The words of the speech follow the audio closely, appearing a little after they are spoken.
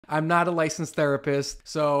I'm not a licensed therapist,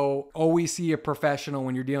 so always see a professional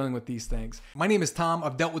when you're dealing with these things. My name is Tom.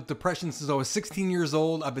 I've dealt with depression since I was 16 years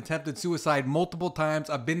old. I've attempted suicide multiple times.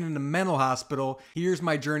 I've been in a mental hospital. Here's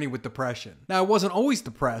my journey with depression. Now, I wasn't always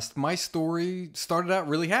depressed. My story started out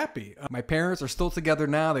really happy. My parents are still together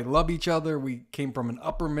now. They love each other. We came from an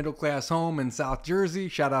upper middle class home in South Jersey.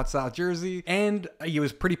 Shout out South Jersey. And he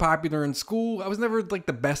was pretty popular in school. I was never like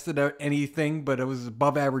the best at anything, but I was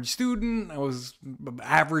above average student. I was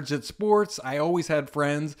average at sports. I always had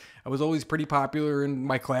friends. I was always pretty popular in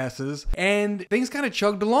my classes, and things kind of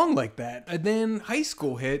chugged along like that. And then high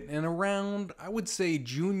school hit, and around, I would say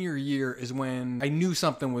junior year is when I knew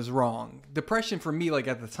something was wrong. Depression for me, like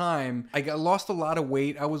at the time, lost a lot of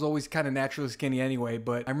weight. I was always kind of naturally skinny anyway,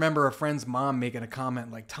 but I remember a friend's mom making a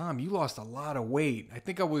comment like, Tom, you lost a lot of weight. I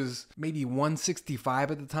think I was maybe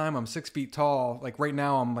 165 at the time. I'm 6 feet tall. Like right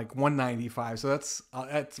now I'm like 195. So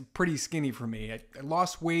that's pretty skinny for me. I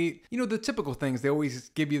lost weight. You know, the typical things, they always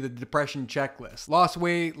give you the depression checklist. Lost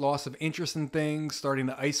weight, loss of interest in things, starting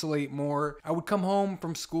to isolate more. I would come home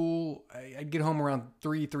from school. I'd get home around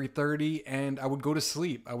 3:30, and I would go to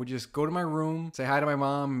sleep. I would just go to my room, say hi to my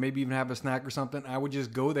mom, maybe even have a snack or something. I would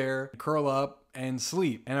just go there, curl up, and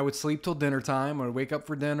sleep. And I would sleep till dinner time. I would wake up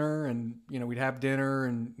for dinner, and we'd have dinner,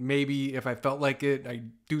 and maybe if I felt like it,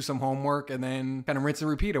 I'd do some homework, and then kind of rinse and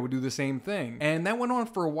repeat. I would do the same thing. And that went on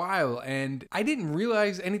for a while, and I didn't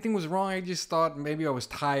realize anything was wrong. I just thought maybe I was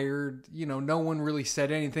tired. No one really said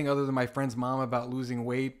anything other than my friend's mom about losing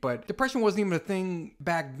weight, but depression wasn't even a thing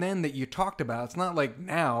back then that you talked about. It's not like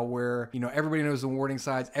now where, everybody knows the warning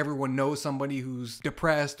signs. Everyone knows somebody who's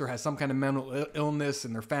depressed or has some kind of mental illness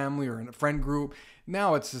in their family or in a friend group.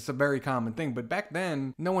 Now it's just a very common thing, but back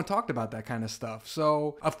then no one talked about that kind of stuff.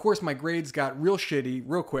 So of course my grades got real shitty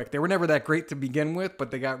real quick. They were never that great to begin with,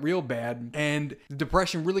 but they got real bad. And the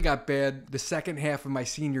depression really got bad the second half of my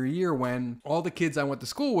senior year, when all the kids I went to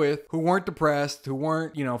school with who weren't depressed, who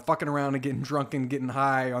weren't, fucking around and getting drunk and getting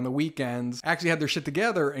high on the weekends, actually had their shit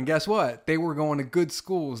together. And guess what? They were going to good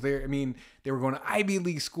schools. They were going to Ivy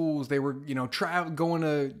League schools. They were, going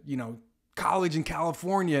to, college in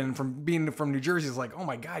California, and from being from New Jersey, it's like, oh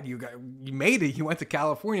my God, you made it. You went to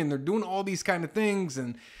California, and they're doing all these kind of things,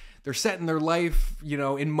 and they're setting their life,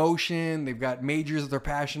 in motion. They've got majors that they're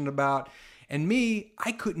passionate about. And me,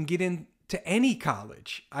 I couldn't get into any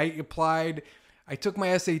college. I applied, I took my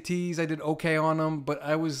SATs, I did okay on them, but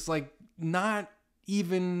I was like not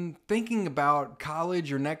even thinking about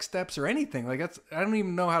college or next steps or anything. Like I don't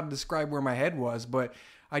even know how to describe where my head was, but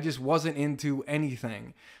I just wasn't into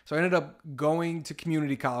anything. So I ended up going to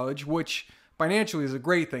community college, which financially is a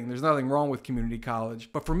great thing. There's nothing wrong with community college.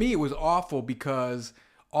 But for me, it was awful because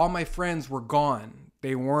all my friends were gone.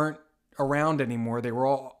 They weren't around anymore. They were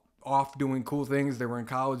all off doing cool things. They were in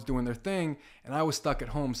college doing their thing. And I was stuck at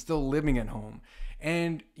home, still living at home.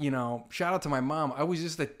 And, shout out to my mom. I was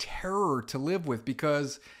just a terror to live with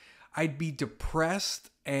because I'd be depressed,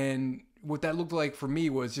 and what that looked like for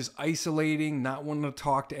me was just isolating, not wanting to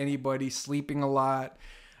talk to anybody, sleeping a lot,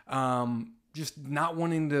 just not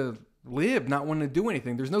wanting to live, not wanting to do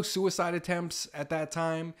anything. There's no suicide attempts at that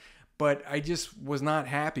time, but I just was not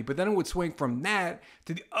happy. But then it would swing from that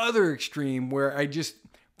to the other extreme where I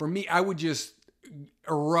would just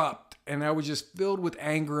erupt, and I was just filled with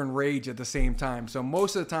anger and rage at the same time. So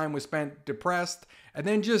most of the time was spent depressed, and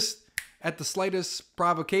then just at the slightest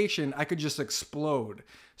provocation, I could just explode.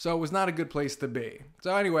 So it was not a good place to be.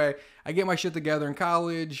 So anyway, I get my shit together in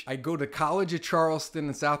college. I go to college at Charleston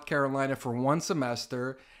in South Carolina for one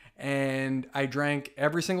semester, and I drank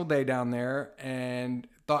every single day down there, and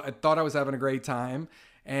thought I was having a great time.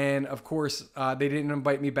 And of course, they didn't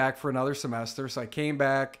invite me back for another semester. So I came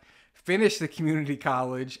back, finished the community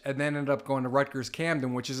college, and then ended up going to Rutgers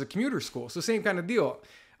Camden, which is a commuter school. So same kind of deal.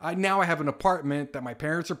 Now I have an apartment that my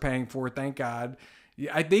parents are paying for, thank God.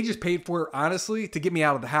 They just paid for it, honestly, to get me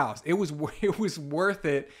out of the house. It was worth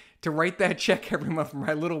it to write that check every month for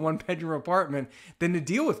my little one-bedroom apartment than to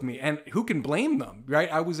deal with me. And who can blame them,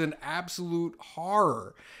 right? I was an absolute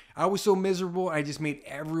horror. I was so miserable. I just made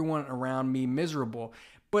everyone around me miserable.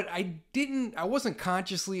 But I wasn't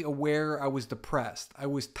consciously aware I was depressed. I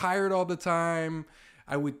was tired all the time.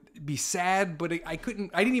 I would be sad, but I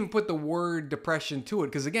didn't even put the word depression to it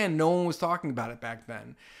because, again, no one was talking about it back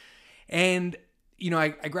then. And, I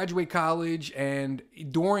graduate college, and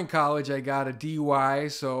during college, I got a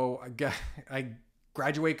DUI. So I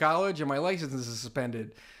graduate college and my license is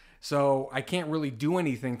suspended. So I can't really do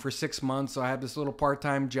anything for 6 months. So I have this little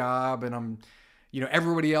part-time job, and I'm,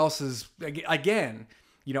 everybody else is, again,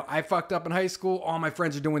 I fucked up in high school. All my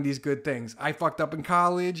friends are doing these good things. I fucked up in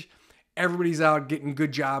college. everybody's out getting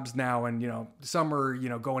good jobs now. And, some are,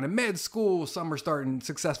 going to med school, some are starting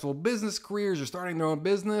successful business careers or starting their own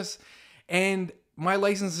business. And my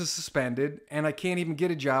license is suspended and I can't even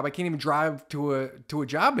get a job. I can't even drive to a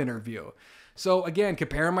job interview. So again,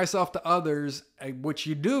 comparing myself to others, which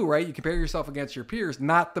you do, right? You compare yourself against your peers.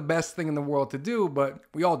 Not the best thing in the world to do, but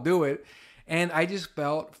we all do it. And I just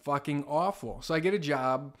felt fucking awful. So I get a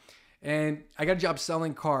job, and I got a job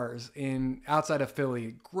selling cars outside of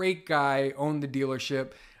Philly. Great guy, owned the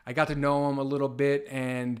dealership. I got to know him a little bit,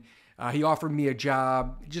 and he offered me a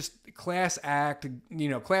job. Just class act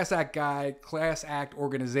guy, class act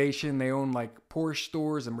organization. They own like Porsche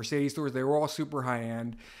stores and Mercedes stores. They were all super high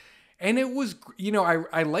end. And it was,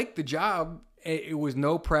 I liked the job. It was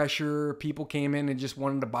no pressure. People came in and just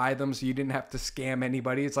wanted to buy them, so you didn't have to scam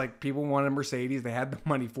anybody. It's like people wanted a Mercedes. They had the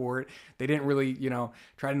money for it. They didn't really,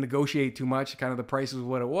 try to negotiate too much. Kind of the price was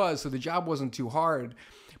what it was. So the job wasn't too hard.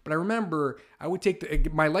 But I remember I would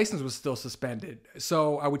my license was still suspended.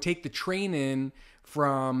 So I would take the train in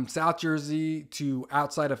from South Jersey to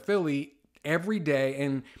outside of Philly every day.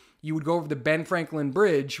 And you would go over the Ben Franklin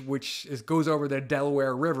Bridge, which goes over the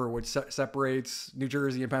Delaware River, which separates New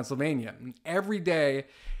Jersey and Pennsylvania. And every day,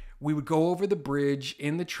 we would go over the bridge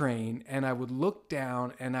in the train, and I would look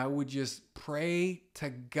down, and I would just pray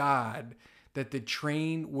to God that the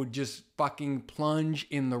train would just fucking plunge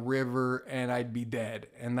in the river, and I'd be dead,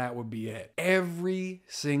 and that would be it. Every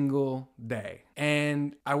single day.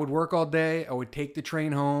 And I would work all day. I would take the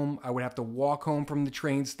train home. I would have to walk home from the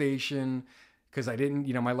train station, because I didn't,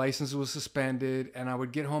 my license was suspended, and I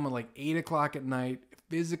would get home at like 8 o'clock at night,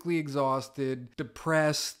 physically exhausted,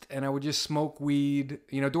 depressed, and I would just smoke weed.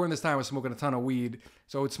 During this time I was smoking a ton of weed,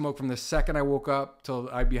 so I would smoke from the second I woke up till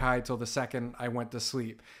I'd be high till the second I went to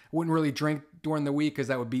sleep. I wouldn't really drink during the week because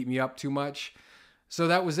that would beat me up too much. So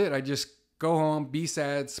that was it. I just go home, be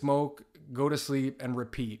sad, smoke, go to sleep, and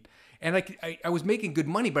repeat. And I was making good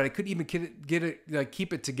money, but I couldn't even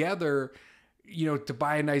keep it together, to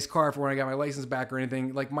buy a nice car for when I got my license back or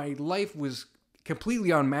anything. Like, my life was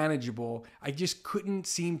completely unmanageable. I just couldn't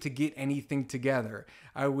seem to get anything together.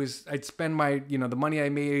 I'd spend my, the money I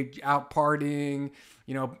made out partying,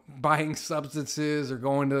 buying substances or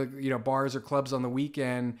going to, bars or clubs on the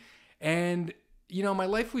weekend. And, my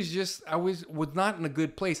life was just, I was not in a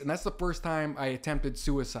good place. And that's the first time I attempted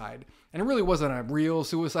suicide. And it really wasn't a real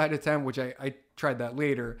suicide attempt, which I tried that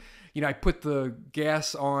later. I put the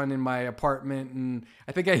gas on in my apartment, and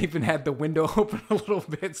I think I even had the window open a little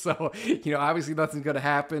bit. So, obviously nothing's going to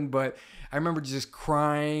happen. But I remember just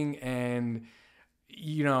crying and,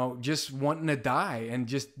 just wanting to die and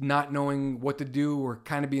just not knowing what to do or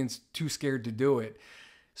kind of being too scared to do it.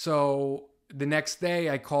 So the next day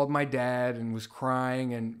I called my dad and was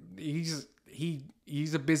crying, and he's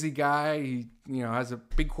a busy guy. He, has a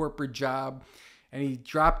big corporate job, and he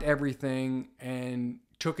dropped everything and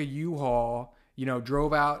took a U-Haul,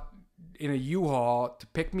 drove out in a U-Haul to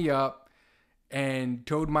pick me up and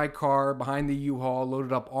towed my car behind the U-Haul,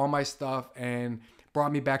 loaded up all my stuff, and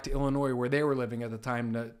brought me back to Illinois where they were living at the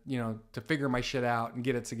time to figure my shit out and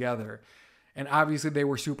get it together. And obviously they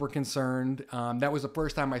were super concerned. That was the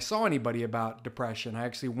first time I saw anybody about depression. I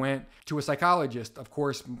actually went to a psychologist. Of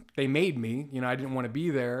course, they made me. I didn't want to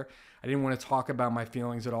be there. I didn't want to talk about my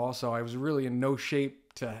feelings at all. So I was really in no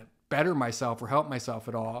shape to better myself or help myself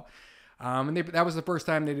at all. And that was the first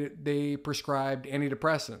time they prescribed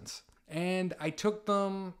antidepressants. And I took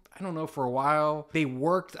them, I don't know, for a while. They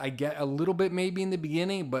worked, I get a little bit maybe in the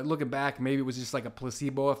beginning, but looking back, maybe it was just like a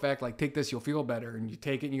placebo effect. Like, take this, you'll feel better. And you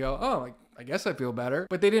take it and you go, oh, I guess I feel better.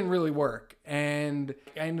 But they didn't really work. And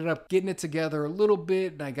I ended up getting it together a little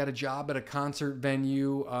bit. And I got a job at a concert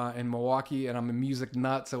venue in Milwaukee. And I'm a music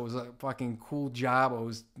nut, so it was a fucking cool job. I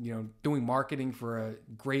was, doing marketing for a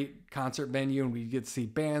great concert venue. And we get to see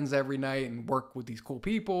bands every night and work with these cool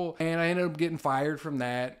people. And I ended up getting fired from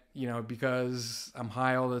that, because I'm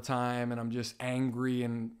high all the time and I'm just angry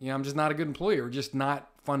and, I'm just not a good employee or just not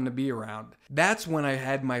fun to be around. That's when I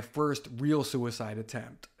had my first real suicide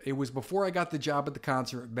attempt. It was before I got the job at the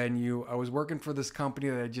concert venue. I was working for this company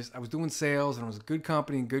that I was doing sales, and it was a good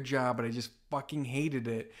company and good job, but I just fucking hated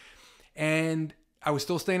it. And I was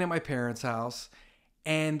still staying at my parents' house,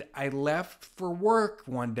 and I left for work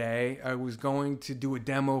one day. I was going to do a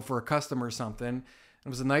demo for a customer or something. It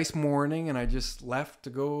was a nice morning, and I just left to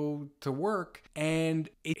go to work, and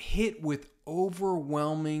it hit with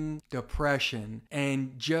overwhelming depression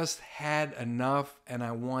and just had enough, and I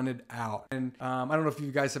wanted out. And I don't know if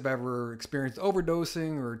you guys have ever experienced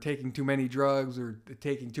overdosing or taking too many drugs or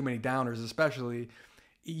taking too many downers, especially.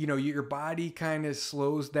 Your body kind of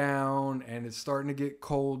slows down and it's starting to get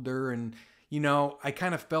colder, and I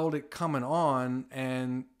kind of felt it coming on,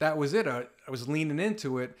 and that was it. I was leaning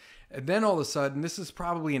into it. And then all of a sudden, this is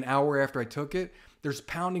probably an hour after I took it, there's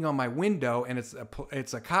pounding on my window, and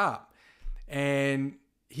it's a cop. And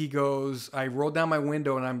he goes, I rolled down my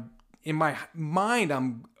window, and I'm in my mind,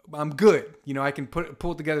 I'm good. I can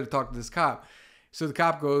pull it together to talk to this cop. So the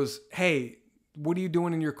cop goes, hey, what are you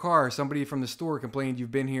doing in your car? Somebody from the store complained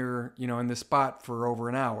you've been here, in this spot for over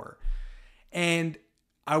an hour. And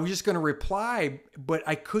I was just going to reply, but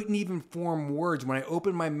I couldn't even form words. When I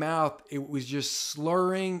opened my mouth, it was just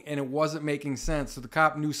slurring and it wasn't making sense. So the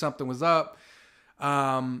cop knew something was up,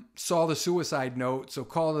 saw the suicide note, so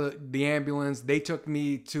called the ambulance. They took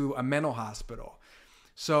me to a mental hospital.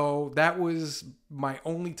 So that was my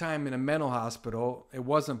only time in a mental hospital. It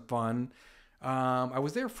wasn't fun. I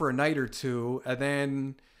was there for a night or two, and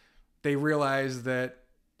then they realized that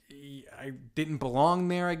I didn't belong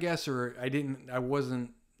there, I guess, or I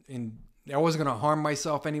wasn't going to harm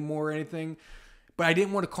myself anymore or anything. But I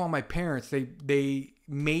didn't want to call my parents.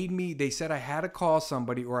 They said I had to call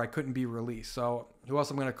somebody or I couldn't be released. So who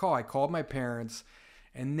else I'm going to call? I called my parents,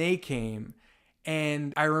 and they came.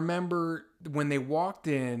 And I remember when they walked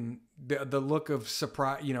in, the look of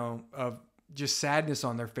surprise, of just sadness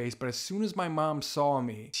on their face. But as soon as my mom saw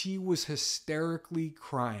me, she was hysterically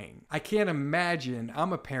crying. I can't imagine.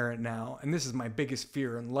 I'm a parent now, and this is my biggest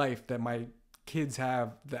fear in life, that my kids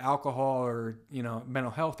have the alcohol or,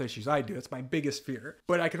 mental health issues. I do. It's my biggest fear.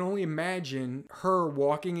 But I can only imagine her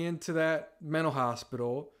walking into that mental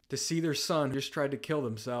hospital to see their son just tried to kill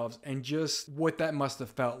themselves, and just what that must have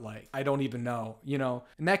felt like. I don't even know,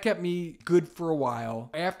 and that kept me good for a while.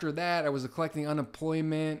 After that, I was collecting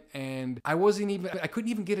unemployment, and I couldn't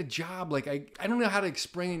even get a job. Like, I don't know how to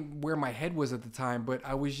explain where my head was at the time, but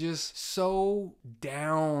I was just so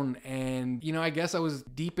down, and, I guess I was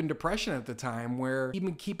deep in depression at the time, where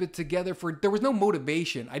even keep it together there was no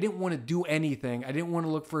motivation. I didn't want to do anything. I didn't want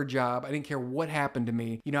to look for a job. I didn't care what happened to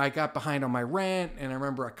me. I got behind on my rent, and I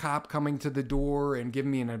remember a cop coming to the door and giving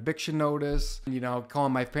me an eviction notice,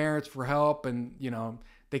 calling my parents for help, and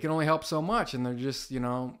they can only help so much, and they're just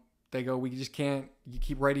they go, we just can't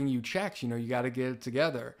keep writing you checks, you got to get it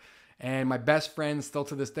together. And my best friend still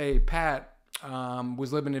to this day, Pat,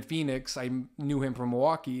 was living in Phoenix. I knew him from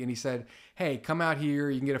Milwaukee, and he said, hey, come out here,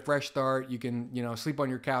 you can get a fresh start, you can sleep on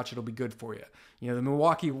your couch, it'll be good for you. The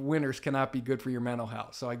Milwaukee winters cannot be good for your mental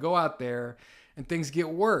health. So I go out there, and things get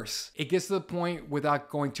worse. It gets to the point, without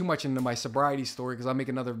going too much into my sobriety story, because I'll make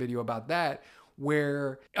another video about that,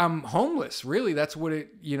 where I'm homeless. Really, that's what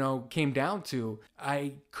it, came down to.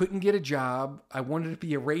 I couldn't get a job. I wanted to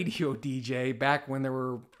be a radio DJ back when there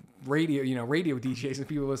were radio DJs and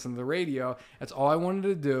people listen to the radio. That's all I wanted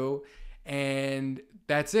to do. And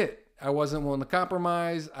that's it. I wasn't willing to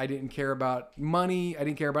compromise. I didn't care about money. I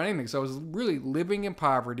didn't care about anything. So I was really living in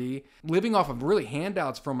poverty, living off of really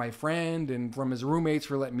handouts from my friend and from his roommates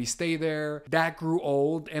for letting me stay there. That grew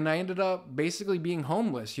old, and I ended up basically being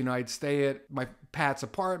homeless. I'd stay at my Pat's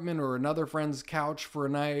apartment or another friend's couch for a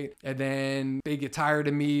night, and then they get tired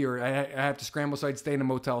of me, or I have to scramble, so I'd stay in a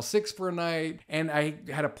Motel 6 for a night. And I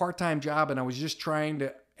had a part-time job, and I was just trying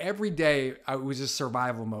to, every day I was just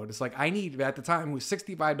survival mode. It's like, at the time, it was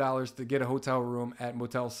 $65 to get a hotel room at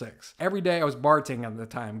Motel 6. Every day I was bartending at the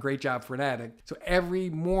time. Great job for an addict. So every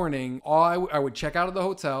morning, I would check out of the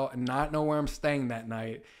hotel and not know where I'm staying that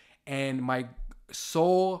night. And my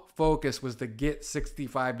sole focus was to get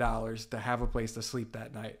 $65 to have a place to sleep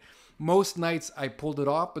that night. Most nights I pulled it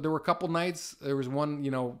off, but there were a couple nights. There was one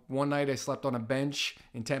night I slept on a bench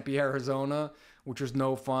in Tempe, Arizona, which was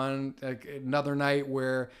no fun. Another night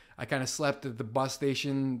where I kind of slept at the bus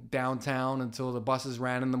station downtown until the buses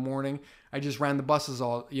ran in the morning. I just rode the buses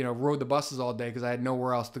all day because I had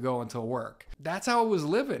nowhere else to go until work. That's how I was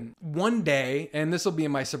living. One day, and this will be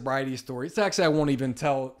in my sobriety story. It's actually, I won't even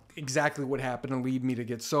tell exactly what happened to lead me to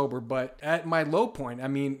get sober, but at my low point,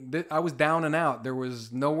 I was down and out. There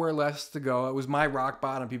was nowhere less to go. It was my rock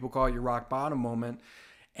bottom. People call it your rock bottom moment.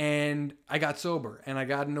 And I got sober, and I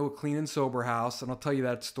got into a clean and sober house, and I'll tell you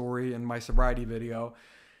that story in my sobriety video.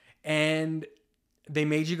 And they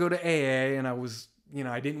made you go to AA, and I was,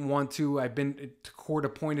 I didn't want to. I've been to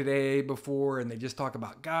court-appointed AA before, and they just talk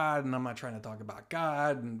about God, and I'm not trying to talk about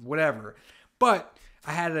God and whatever. But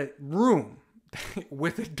I had a room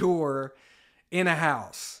with a door in a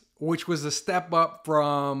house, which was a step up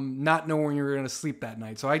from not knowing you were going to sleep that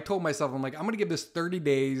night. So I told myself, I'm going to give this 30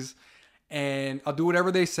 days, and I'll do whatever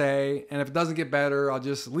they say. And if it doesn't get better, I'll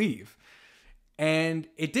just leave. And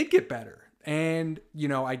it did get better. And, you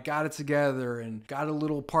know, I got it together and got a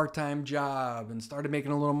little part-time job and started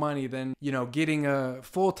making a little money. Then, you know, getting a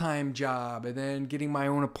full-time job and then getting my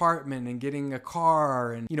own apartment and getting a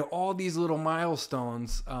car and, you know, all these little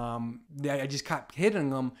milestones. I just kept hitting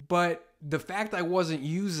them. But the fact I wasn't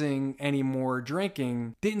using anymore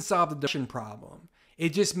drinking didn't solve the addiction problem.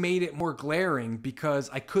 It just made it more glaring because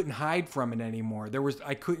I couldn't hide from it anymore.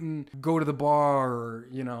 I couldn't go to the bar or,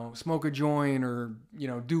 you know, smoke a joint or, you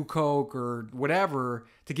know, do coke or whatever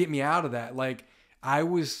to get me out of that. Like, I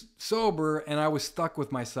was sober and I was stuck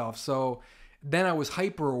with myself. So then I was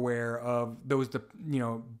hyper aware of those, you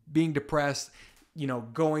know, being depressed, you know,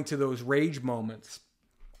 going to those rage moments.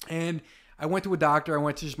 And I went to a doctor. I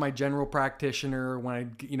went to just my general practitioner when I,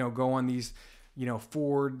 you know, go on these, you know,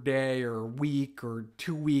 4-day or week or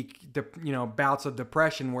 2-week, you know, bouts of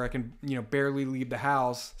depression where I can, you know, barely leave the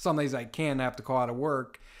house. Some days I can, I have to call out of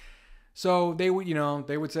work. So they would, you know,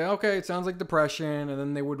 they would say, okay, it sounds like depression. And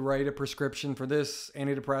then they would write a prescription for this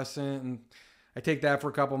antidepressant. And I take that for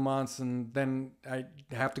a couple months and then I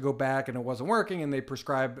have to go back and it wasn't working. And they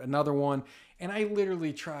prescribe another one. And I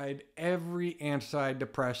literally tried every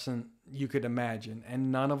antidepressant you could imagine,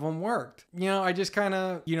 and none of them worked. You know, I just kind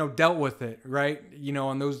of, you know, dealt with it, right? You know,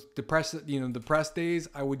 on those depressed days,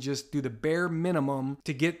 I would just do the bare minimum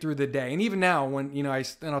to get through the day. And even now when, you know,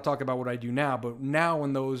 and I'll talk about what I do now, but now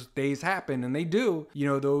when those days happen, and they do, you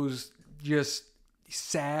know, those just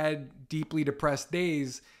sad, deeply depressed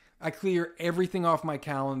days, I clear everything off my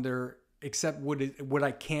calendar except what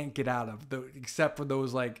I can't get out of, except for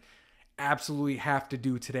those like absolutely have to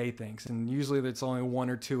do today things, and usually that's only 1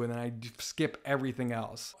 or 2, and then I skip everything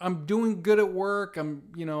else. I'm doing good at work. I'm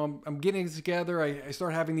getting it together. I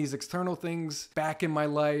start having these external things back in my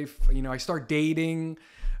life. You know, I start dating.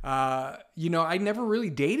 You know, I never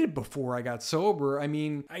really dated before I got sober. I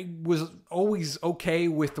mean, I was always okay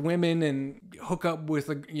with women and hook up with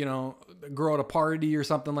a girl at a party or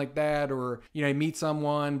something like that, or, you know, I meet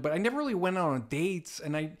someone, but I never really went out on dates,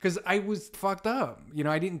 and because I was fucked up. You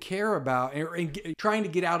know, I didn't care about and trying to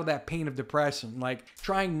get out of that pain of depression, like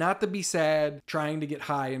trying not to be sad, trying to get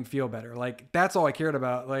high and feel better. Like, that's all I cared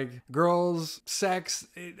about. Like, girls, sex,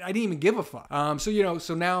 I didn't even give a fuck.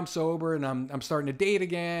 So now I'm sober and I'm starting to date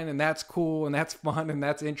again, and that's cool and that's fun and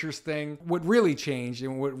that's interesting. What really changed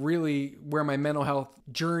and where my mental health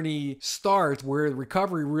journey starts, where the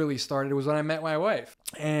recovery really started, was when I met my wife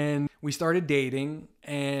and we started dating.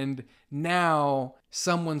 And now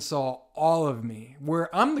someone saw all of me,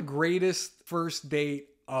 where I'm the greatest first date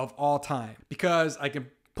of all time because I can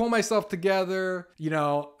pull myself together. You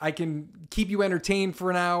know, I can keep you entertained for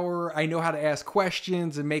an hour. I know how to ask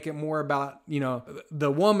questions and make it more about, you know, the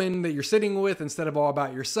woman that you're sitting with instead of all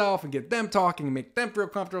about yourself, and get them talking and make them feel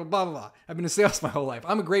comfortable, blah, blah, blah. I've been in sales my whole life.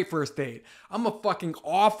 I'm a great first date. I'm a fucking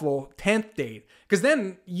awful 10th date, because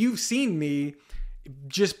then you've seen me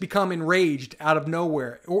just become enraged out of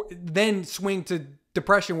nowhere, or then swing to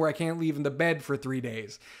depression where I can't leave in the bed for 3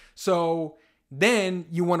 days. So then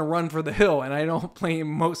you want to run for the hill, and I don't blame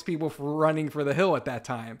most people for running for the hill at that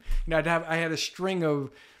time. You know, I had a string of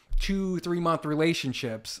 2-3 month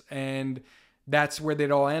relationships, and that's where they'd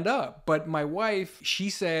all end up. But my wife, she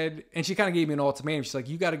said, and she kind of gave me an ultimatum. She's like,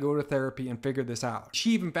 you got to go to therapy and figure this out.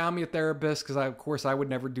 She even found me a therapist because of course I would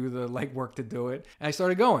never do the legwork to do it. And I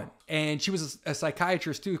started going, and she was a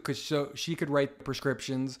psychiatrist too, because she could write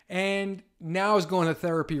prescriptions. And now I was going to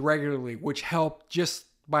therapy regularly, which helped just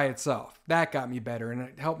by itself. That got me better, and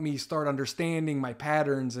it helped me start understanding my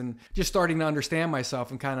patterns and just starting to understand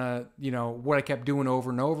myself and kind of, you know, what I kept doing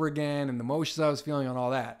over and over again and the emotions I was feeling and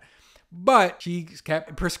all that. But she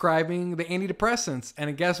kept prescribing the antidepressants,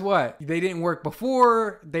 and guess what? They didn't work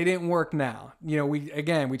before, they didn't work now. You know,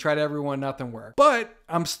 we tried everyone, nothing worked. But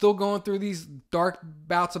I'm still going through these dark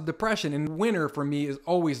bouts of depression, and winter for me is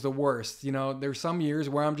always the worst. You know, there's some years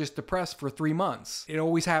where I'm just depressed for 3 months. It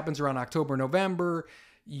always happens around October, November.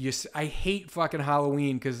 I hate fucking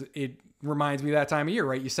Halloween because it reminds me of that time of year,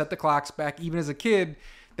 right? You set the clocks back. Even as a kid,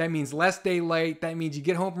 that means less daylight. That means you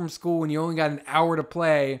get home from school and you only got an hour to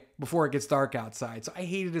play before it gets dark outside. So I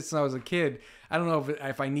hated it since I was a kid. I don't know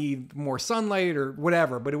if I need more sunlight or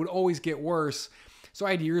whatever, but it would always get worse. So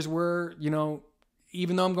I had years where, you know,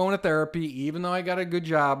 even though I'm going to therapy, even though I got a good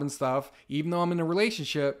job and stuff, even though I'm in a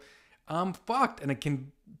relationship, I'm fucked and I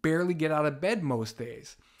can barely get out of bed most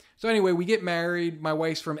days. So anyway, we get married. My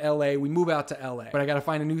wife's from LA. We move out to LA, but I got to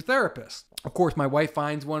find a new therapist. Of course, my wife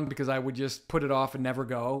finds one because I would just put it off and never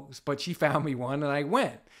go. But she found me one and I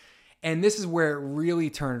went. And this is where it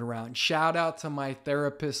really turned around. Shout out to my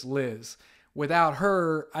therapist, Liz. without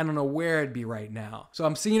her, I don't know where I'd be right now. So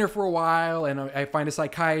I'm seeing her for a while, and I find a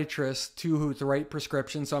psychiatrist too who's the right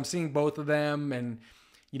prescription. So I'm seeing both of them, and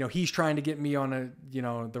he's trying to get me on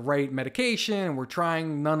the right medication, and we're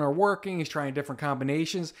trying, none are working. He's trying different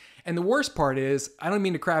combinations. And the worst part is, I don't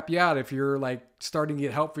mean to crap you out if you're like starting to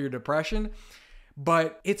get help for your depression,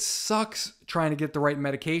 but it sucks trying to get the right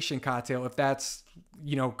medication cocktail if that's,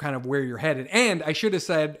 kind of where you're headed. And I should have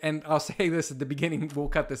said, and I'll say this at the beginning, we'll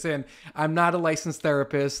cut this in, I'm not a licensed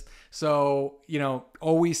therapist. So,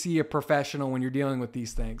 always see a professional when you're dealing with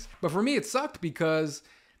these things. But for me, it sucked because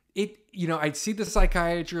I'd see the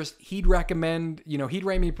psychiatrist, he'd recommend, he'd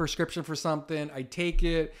write me a prescription for something. I'd take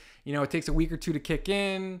it, it takes a week or two to kick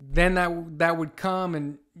in. Then that would come,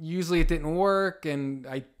 and usually it didn't work. And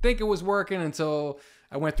I think it was working until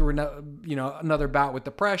I went through another bout with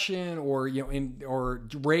depression or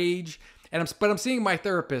rage. But I'm seeing my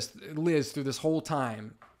therapist, Liz, through this whole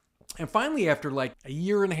time. And finally, after like a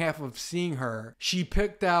year and a half of seeing her, she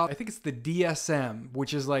picked out, I think it's the DSM,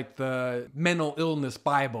 which is like the mental illness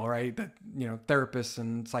Bible, right? That, therapists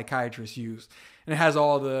and psychiatrists use. And it has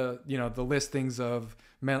all the, the listings of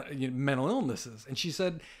mental illnesses. And she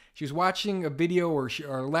said she was watching a video or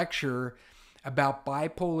a lecture about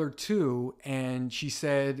bipolar 2, and she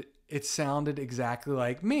said it sounded exactly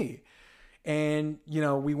like me. And,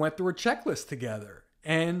 we went through a checklist together,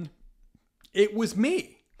 and it was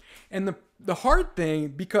me. And the hard thing,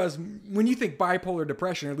 because when you think bipolar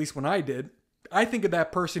depression, or at least when I did, I think of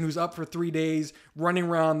that person who's up for 3 days, running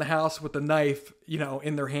around the house with a knife,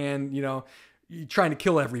 in their hand, trying to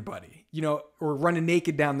kill everybody, or running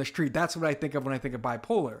naked down the street. That's what I think of when I think of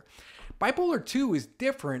bipolar. Bipolar 2 is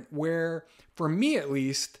different, where, for me at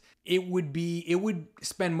least, it would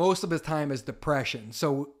spend most of the time as depression.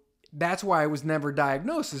 So that's why I was never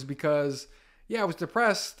diagnosed, is because, I was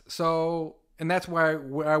depressed. So, and that's why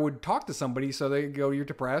I would talk to somebody. So they go, you're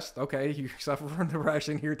depressed. Okay, you suffer from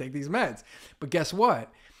depression. Here, take these meds. But guess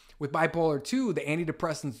what? With bipolar 2, the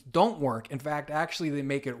antidepressants don't work. In fact, actually, they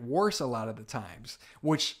make it worse a lot of the times,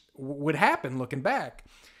 which would happen looking back.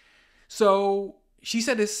 So she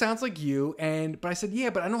said, this sounds like you. But I said,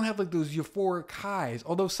 yeah, but I don't have like those euphoric highs,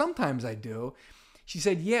 although sometimes I do. She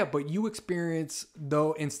said, yeah, but you experience,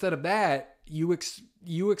 though, instead of that, you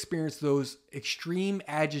experience those extreme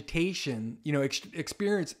agitation,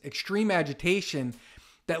 experience extreme agitation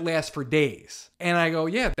that lasts for days. And I go,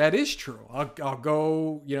 yeah, that is true. I'll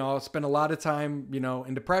go, I'll spend a lot of time,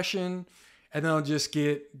 in depression, and then I'll just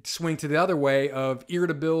swing to the other way of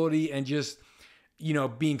irritability and just,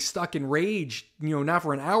 being stuck in rage, not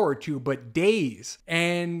for an hour or two, but days.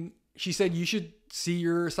 And she said, you should see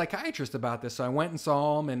your psychiatrist about this. So I went and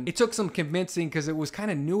saw him, and it took some convincing because it was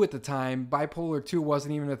kind of new at the time. Bipolar 2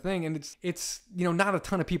 wasn't even a thing, and it's not a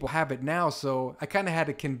ton of people have it now. So I kind of had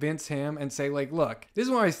to convince him and say, like, look, this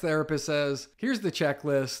is what my therapist says. Here's the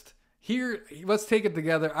checklist. Here, let's take it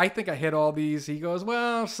together. I think I hit all these. He goes,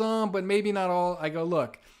 well, some, but maybe not all. I go,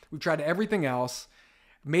 look, we've tried everything else.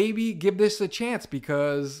 Maybe give this a chance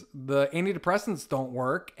because the antidepressants don't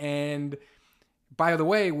work. And by the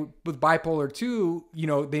way, with bipolar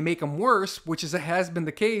 2, they make them worse, which has been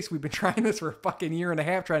the case. We've been trying this for a fucking year and a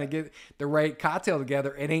half, trying to get the right cocktail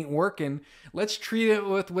together. It ain't working. Let's treat it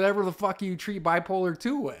with whatever the fuck you treat bipolar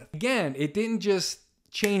 2 with. Again, it didn't just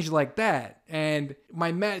change like that. And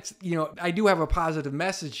my meds, I do have a positive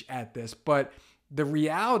message at this, but the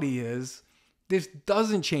reality is this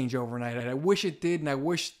doesn't change overnight. I wish it did, and I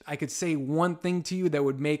wish I could say one thing to you that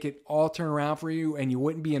would make it all turn around for you and you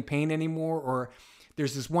wouldn't be in pain anymore, or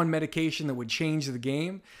there's this one medication that would change the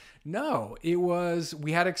game. No,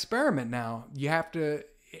 we had to experiment now.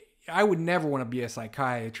 I would never want to be a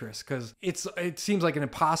psychiatrist because it seems like an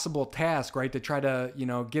impossible task, right? To try to,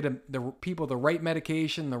 get the people the right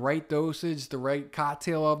medication, the right dosage, the right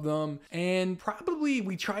cocktail of them. And probably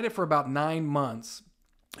we tried it for about 9 months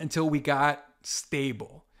until we got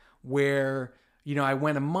stable, where, I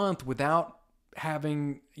went a month without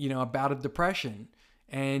having, a bout of depression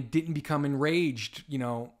and didn't become enraged,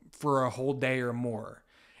 for a whole day or more.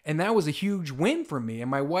 And that was a huge win for me.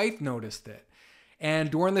 And my wife noticed it.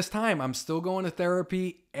 And during this time, I'm still going to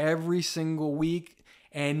therapy every single week.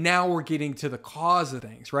 And now we're getting to the cause of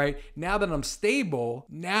things, right? Now that I'm stable,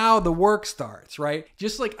 now the work starts, right?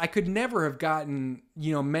 Just like I could never have gotten,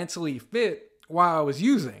 mentally fit while I was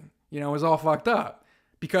using. It was all fucked up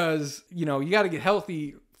because, you got to get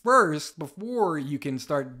healthy first before you can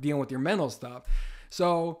start dealing with your mental stuff.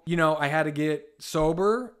 So, I had to get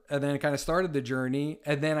sober, and then it kind of started the journey,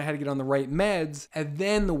 and then I had to get on the right meds, and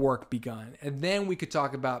then the work begun. And then we could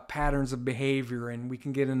talk about patterns of behavior, and we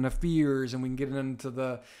can get into fears, and we can get into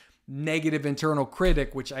the, negative internal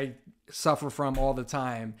critic, which I suffer from all the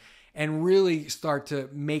time, and really start to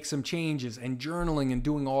make some changes and journaling and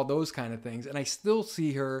doing all those kind of things. And I still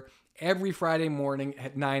see her every Friday morning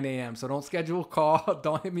at 9 a.m. So don't schedule a call.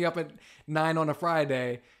 Don't hit me up at 9 on a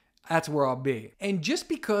Friday. That's where I'll be. And just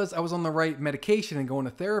because I was on the right medication and going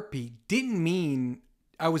to therapy didn't mean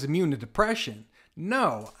I was immune to depression.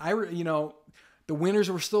 No, the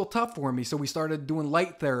winters were still tough for me, so we started doing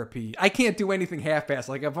light therapy. I can't do anything half-assed.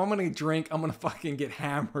 Like, if I'm gonna drink, I'm gonna fucking get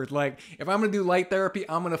hammered. Like, if I'm gonna do light therapy,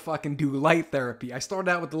 I'm gonna fucking do light therapy. I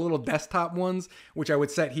started out with the little desktop ones, which I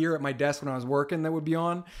would set here at my desk when I was working, that would be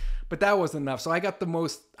on, but that wasn't enough. So I got the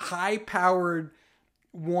most high-powered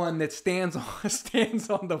one that stands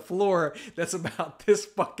on the floor that's about this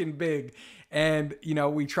fucking big. And,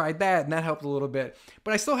 we tried that, and that helped a little bit.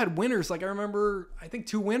 But I still had winters. Like, I remember, I think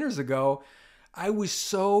 2 winters ago, I was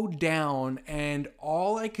so down, and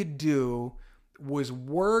all I could do was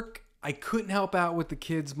work. I couldn't help out with the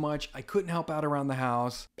kids much. I couldn't help out around the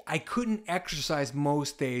house. I couldn't exercise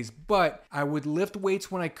most days, but I would lift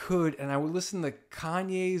weights when I could, and I would listen to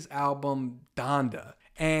Kanye's album, Donda.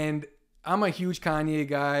 And I'm a huge Kanye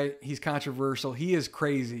guy. He's controversial. He is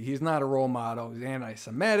crazy. He's not a role model. He's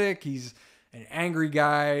anti-Semitic. He's an angry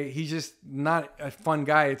guy. He's just not a fun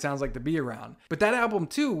guy, it sounds like, to be around. But that album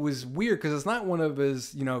too was weird because it's not one of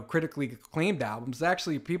his, critically acclaimed albums.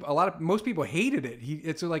 Actually, most people hated it.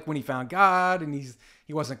 It's like when he found God and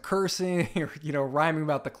he wasn't cursing or rhyming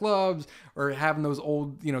about the clubs or having those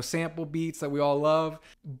old, sample beats that we all love.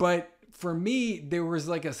 But for me, there was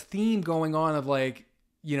like a theme going on of like,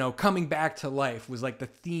 coming back to life was like the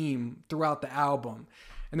theme throughout the album.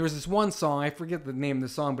 And there was this one song, I forget the name of the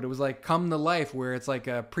song, but it was like Come to Life, where it's like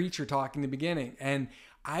a preacher talking in the beginning. And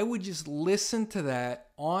I would just listen to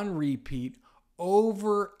that on repeat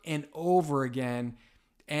over and over again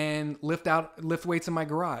and lift weights in my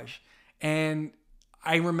garage. And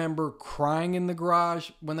I remember crying in the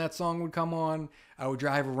garage when that song would come on. I would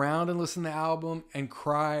drive around and listen to the album and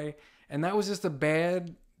cry. And that was just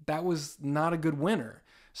that was not a good winter.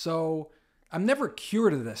 So I'm never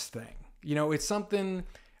cured of this thing. It's something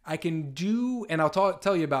I can do, and I'll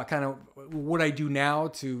tell you about kind of what I do now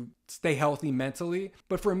to stay healthy mentally.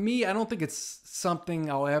 But for me, I don't think it's something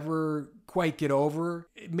I'll ever quite get over.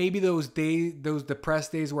 Maybe those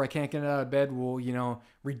depressed days where I can't get out of bed will,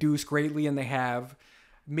 reduce greatly, and they have.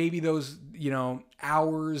 Maybe those,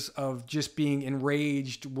 hours of just being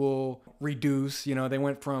enraged will reduce. They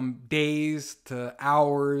went from days to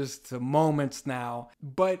hours to moments now.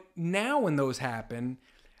 But now when those happen,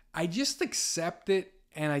 I just accept it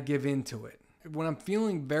and I give into it. When I'm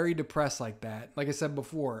feeling very depressed like that, like I said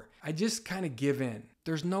before, I just kind of give in.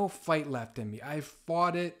 There's no fight left in me. I've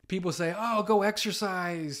fought it. People say, oh, go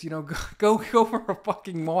exercise, go for a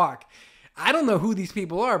fucking walk. I don't know who these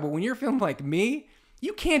people are, but when you're feeling like me,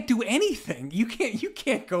 you can't do anything. You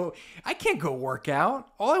can't go, I can't go work out.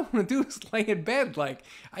 All I want to do is lay in bed. Like,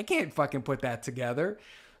 I can't fucking put that together.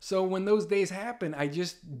 So when those days happen, I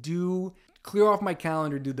just clear off my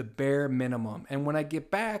calendar, do the bare minimum. And when I get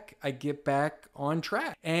back on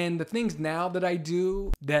track. And the things now that I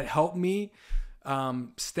do that help me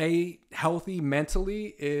stay healthy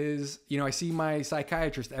mentally is, I see my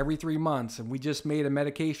psychiatrist every 3 months, and we just made a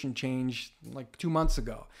medication change like 2 months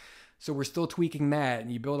ago. So we're still tweaking that,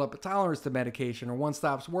 and you build up a tolerance to medication or one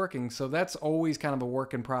stops working. So that's always kind of a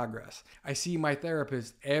work in progress. I see my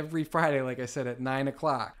therapist every Friday, like I said, at 9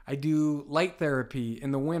 o'clock. I do light therapy in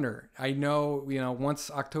the winter. I know, once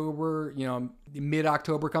October,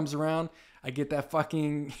 mid-October comes around, I get that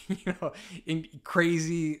fucking,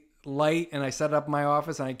 crazy light, and I set up my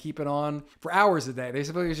office and I keep it on for hours a day. They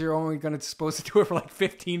suppose you're only supposed to do it for like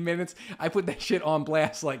 15 minutes. I put that shit on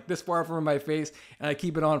blast like this far from my face, and I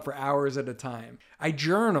keep it on for hours at a time. I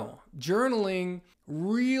journal. Journaling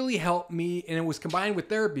really helped me, and it was combined with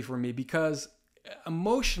therapy for me, because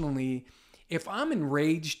emotionally, if I'm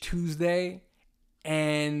enraged Tuesday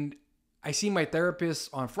and I see my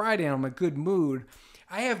therapist on Friday and I'm in a good mood,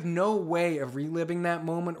 I have no way of reliving that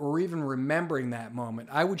moment or even remembering that moment.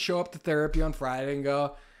 I would show up to therapy on Friday and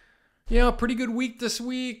go, pretty good week this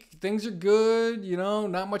week. Things are good,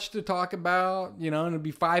 not much to talk about, and it'd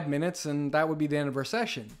be 5 minutes, and that would be the end of our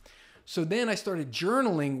session. So then I started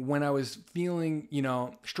journaling when I was feeling,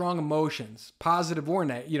 strong emotions, positive or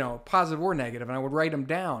negative, and I would write them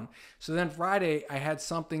down. So then Friday I had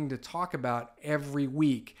something to talk about every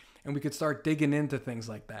week, and we could start digging into things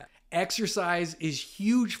like that. Exercise is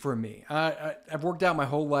huge for me. I've worked out my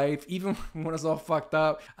whole life. Even when I was all fucked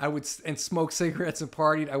up, I would smoke cigarettes and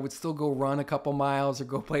partied. I would still go run a couple miles or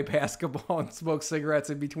go play basketball and smoke cigarettes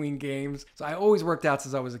in between games. So I always worked out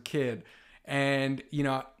since I was a kid. And,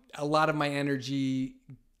 a lot of my energy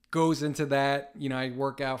goes into that. You know, I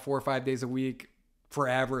work out 4 or 5 days a week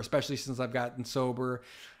forever, especially since I've gotten sober.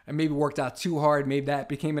 I maybe worked out too hard. Maybe that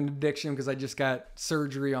became an addiction because I just got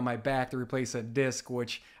surgery on my back to replace a disc,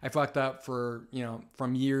 which I fucked up for, you know,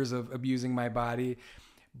 from years of abusing my body.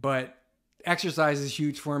 But exercise is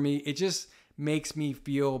huge for me. It just makes me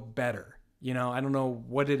feel better. You know, I don't know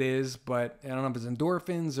what it is, but I don't know if it's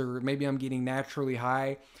endorphins or maybe I'm getting naturally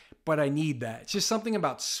high, but I need that. It's just something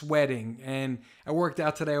about sweating. And I worked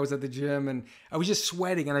out today. I was at the gym and I was just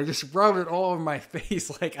sweating and I just rubbed it all over my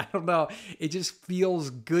face. Like, I don't know. It just feels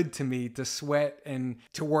good to me to sweat and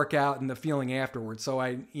to work out and the feeling afterwards. So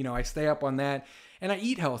I stay up on that and I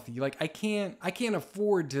eat healthy. Like, I can't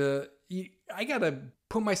afford to eat. I got to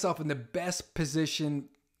put myself in the best position,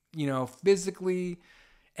 you know, physically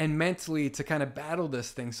and mentally to kind of battle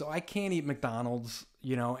this thing. So I can't eat McDonald's,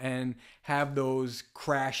 you know, and have those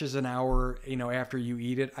crashes an hour, you know, after you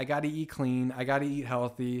eat it. I got to eat clean. I got to eat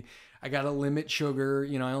healthy. I got to limit sugar.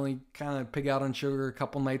 You know, I only kind of pig out on sugar a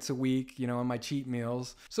couple nights a week, you know, on my cheat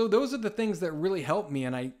meals. So those are the things that really help me.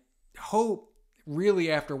 And I hope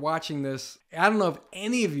really after watching this, I don't know if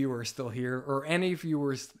any of you are still here or any of you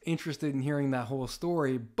were interested in hearing that whole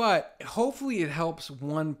story, but hopefully it helps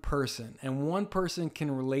one person and one person can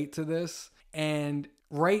relate to this. And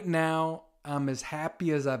right now, I'm as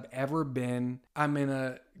happy as I've ever been. I'm in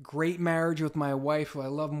a great marriage with my wife who I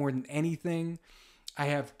love more than anything. I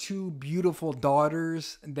have 2 beautiful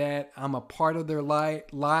daughters that I'm a part of their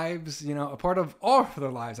lives, you know, a part of all of their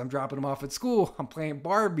lives. I'm dropping them off at school. I'm playing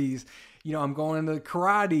Barbies. You know, I'm going to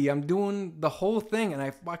karate. I'm doing the whole thing and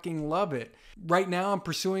I fucking love it. Right now, I'm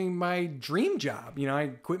pursuing my dream job. You know, I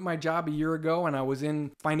quit my job a year ago and I was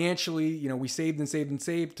in financially, you know, we saved and saved and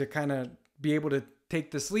saved to kind of be able to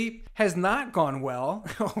take the sleep. Has not gone well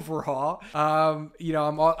overall. You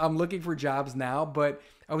know, I'm looking for jobs now, but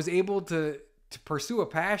I was able to pursue a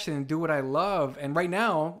passion and do what I love. And right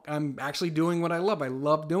now, I'm actually doing what I love. I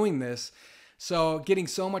love doing this. So getting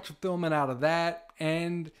so much fulfillment out of that.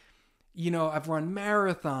 And you know, I've run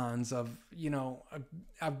marathons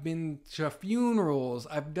I've been to funerals.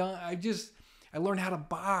 I learned how to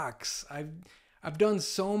box. I've done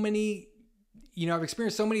so many, you know, I've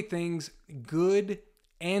experienced so many things, good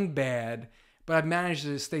and bad, but I've managed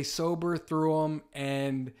to stay sober through them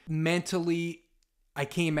and mentally I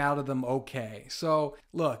came out of them okay. So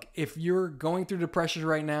look, if you're going through depression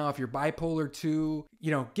right now, if you're bipolar 2,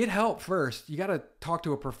 you know, get help first. You got to talk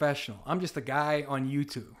to a professional. I'm just a guy on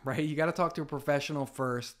YouTube, right? You got to talk to a professional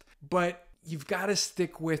first, but you've got to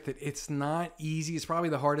stick with it. It's not easy. It's probably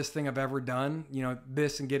the hardest thing I've ever done, you know,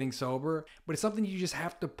 this and getting sober, but it's something you just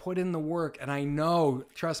have to put in the work. And I know,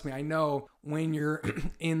 trust me, I know when you're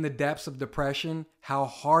in the depths of depression, how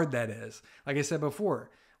hard that is. Like I said before,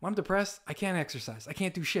 when I'm depressed, I can't exercise. I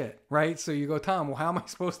can't do shit, right? So you go, Tom, well, how am I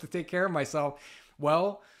supposed to take care of myself?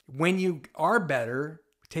 Well, when you are better,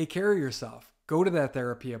 take care of yourself. Go to that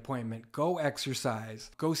therapy appointment. Go exercise.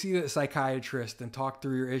 Go see the psychiatrist and talk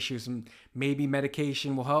through your issues. And maybe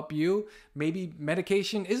medication will help you. Maybe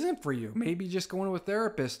medication isn't for you. Maybe just going to a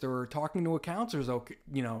therapist or talking to a counselor,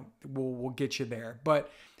 you know, will get you there. But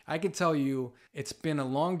I can tell you, it's been a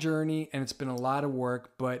long journey and it's been a lot of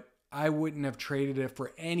work, but I wouldn't have traded it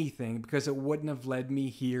for anything because it wouldn't have led me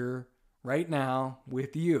here right now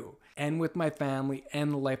with you and with my family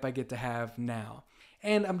and the life I get to have now.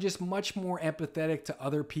 And I'm just much more empathetic to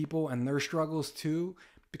other people and their struggles too,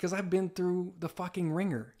 because I've been through the fucking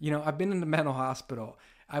ringer. You know, I've been in the mental hospital.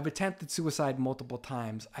 I've attempted suicide multiple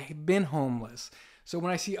times. I've been homeless. So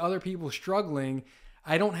when I see other people struggling,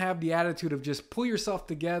 I don't have the attitude of just pull yourself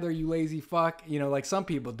together, you lazy fuck, you know, like some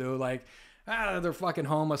people do. Like, they're fucking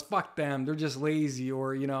homeless. Fuck them. They're just lazy.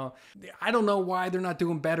 Or, you know, I don't know why they're not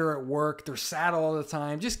doing better at work. They're sad all the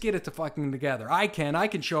time. Just get it to fucking together. I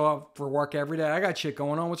can show up for work every day. I got shit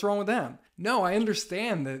going on. What's wrong with them? No, I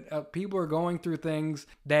understand that people are going through things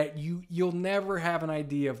that you'll never have an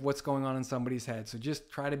idea of what's going on in somebody's head. So just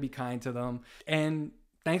try to be kind to them. And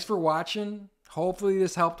thanks for watching. Hopefully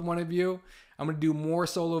this helped one of you. I'm going to do more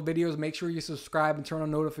solo videos. Make sure you subscribe and turn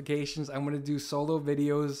on notifications. I'm going to do solo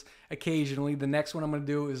videos occasionally. The next one I'm going to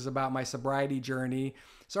do is about my sobriety journey.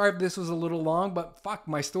 Sorry if this was a little long, but fuck,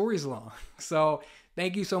 my story's long. So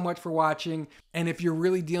thank you so much for watching. And if you're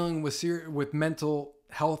really dealing with mental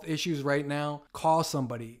health issues right now, call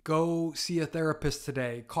somebody. Go see a therapist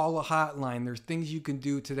today. Call a hotline. There's things you can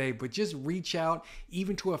do today, but just reach out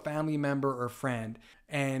even to a family member or friend.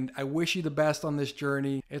 And I wish you the best on this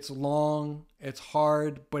journey. It's long, it's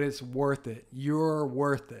hard, but it's worth it. You're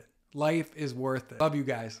worth it. Life is worth it. Love you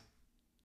guys.